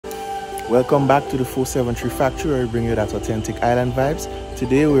Welcome back to the 473 Factory, where we bring you that authentic island vibes.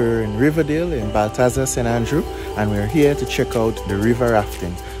 Today we're in Riverdale in Balthazar St and we're here to check out the river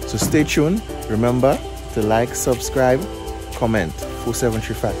rafting. So stay tuned. Remember to like, subscribe, comment.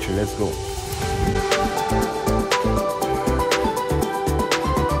 473 Factory, let's go.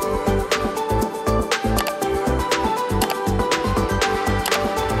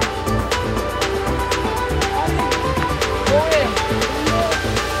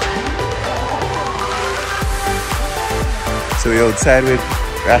 So we're outside with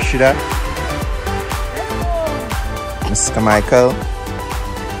Rashida, Mr. Michael,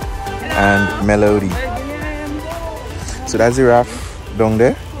 and Melody. So that's the raft down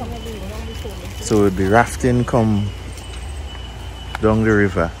there. So we'll be rafting come down the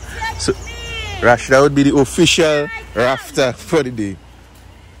river. So Rashida would be the official rafter for the day.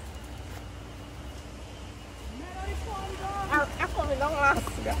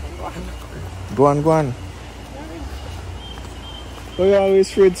 Go on, go on. Oh, you're always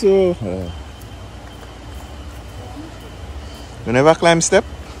afraid to. You never climb step?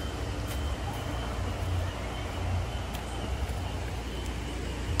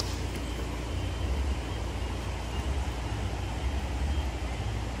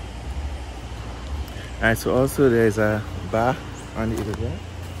 Alright, so also there's a bar on the other there.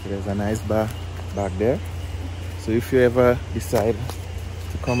 So there's a nice bar back there. So if you ever decide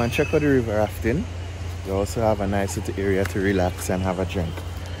to come and check out the river rafting, you also have a nice little area to relax and have a drink.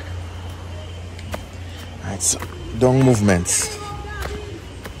 Alright, so down movements.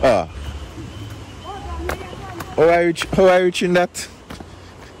 How are you reaching that?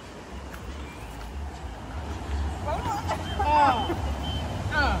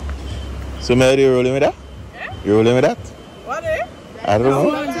 So Melody, you rolling with that? Yeah? You rolling with that? What is? I don't know.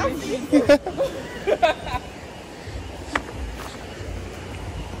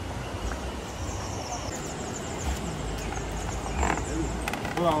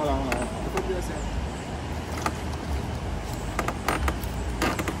 Hold on.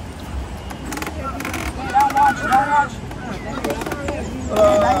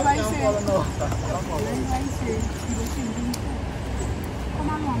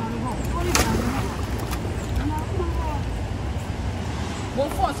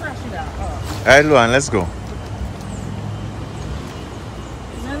 Alright, Luan, let's go.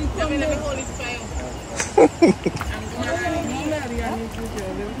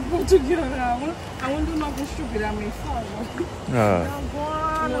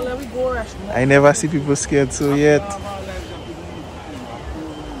 I never see people scared so yet.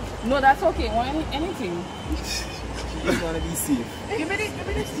 No, that's okay. Want anything? You want to be safe. Give me this.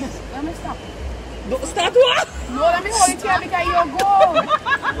 Let me stop. Don't start what? No, let me hold it here because you're gone.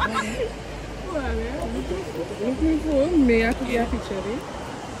 Looking for me, I could get a picture of it.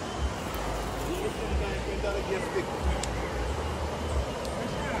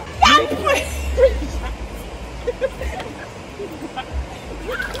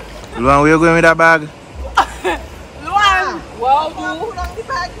 Luan, where you going with that bag? Luan! Wow, you put on the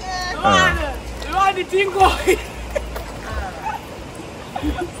bag here. Luan, the thing going.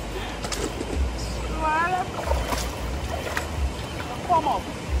 Luan, come up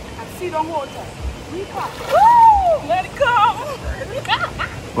and sit on water. Woo! Let it come.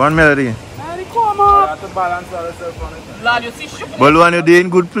 Go on, Melody. Melody, come up. You have to balance yourself on it. Lord, you see shook. But Luan, you're in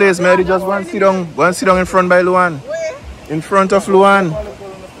good place. Melody, just one sit down in front by Luan. Where? In front of Luan.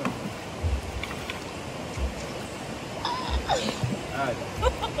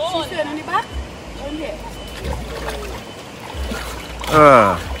 She's in the back? In here.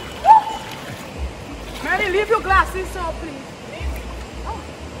 Mary, leave your glasses so please.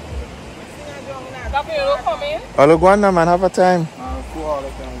 Come in. Hello, go on now, man. Have a time. 4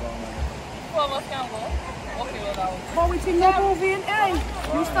 hours can go, man. 4 of us can go. Okay, well now. But we think you're moving, eh?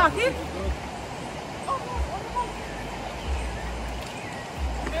 You start it?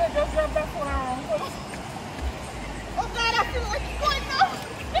 Yeah, just drop that phone around. Oh God, I feel like you're going now.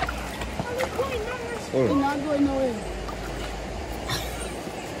 You're not going nowhere.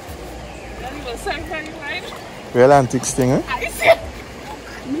 Not even second, right? Real antiques thing, eh? I see.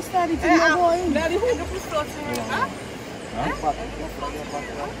 Me started to go going. Daddy, who the first thought to me? Huh?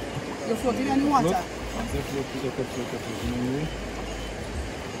 You're floating in the water. Look.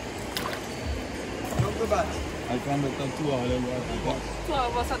 I can look at 2 hours. 2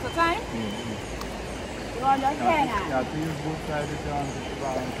 of us at a time? You understand that? Yeah, to use both sides if you want to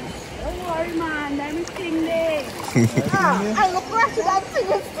balance. Don't worry, man. Let me sing this. I look like that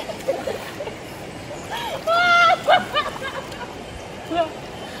singing.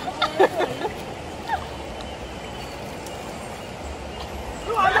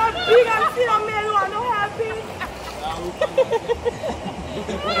 You are not You can see the man who are not happy.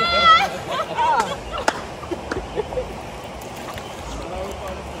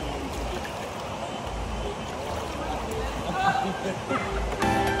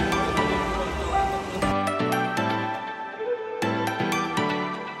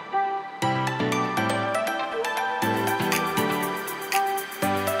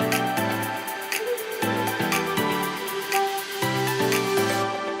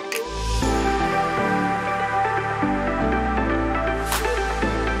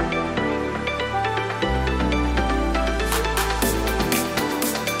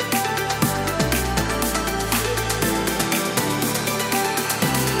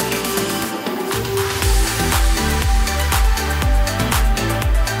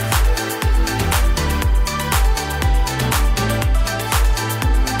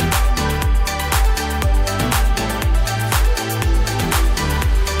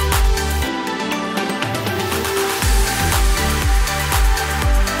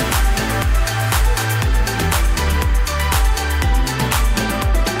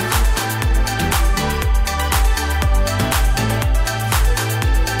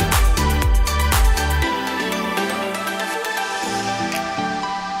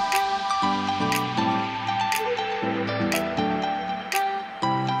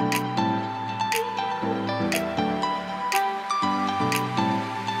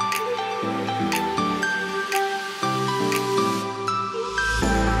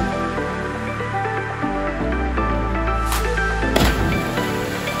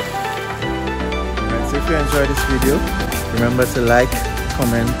 If you enjoyed this video, remember to like,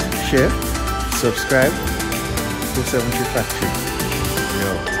 comment, share, subscribe to 73 Factory.